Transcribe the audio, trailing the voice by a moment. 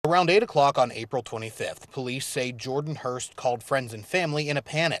Around 8 o'clock on April 25th, police say Jordan Hurst called friends and family in a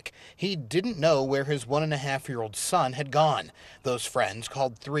panic. He didn't know where his 1.5-year-old son had gone. Those friends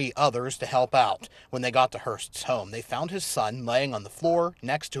called 3 others to help out. When they got to Hurst's home, they found his son laying on the floor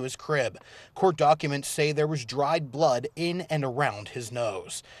next to his crib. Court documents say there was dried blood in and around his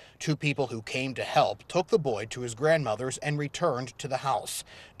nose. 2 people who came to help took the boy to his grandmother's and returned to the house.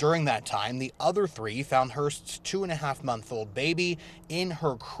 During that time, the other 3 found Hurst's 2.5-month-old baby in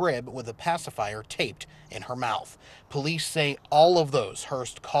her crib with a pacifier taped in her mouth. Police say all of those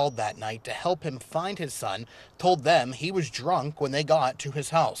Hurst called that night to help him find his son told them he was drunk when they got to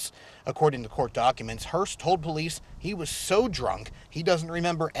his house. According to court documents, Hurst told police he was so drunk he doesn't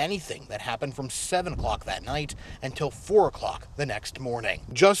remember anything that happened from 7 o'clock that night until 4 o'clock the next morning.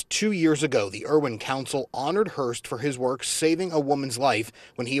 Just 2 years ago, the Irwin Council honored Hurst for his work saving a woman's life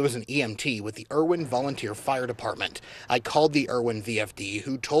when he was an EMT with the Irwin Volunteer Fire Department. I called the Irwin VFD,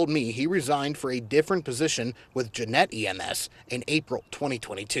 who told me he resigned for a different position with Jeanette EMS in April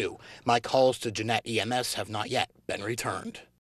 2022. My calls to Jeanette EMS have not yet been returned.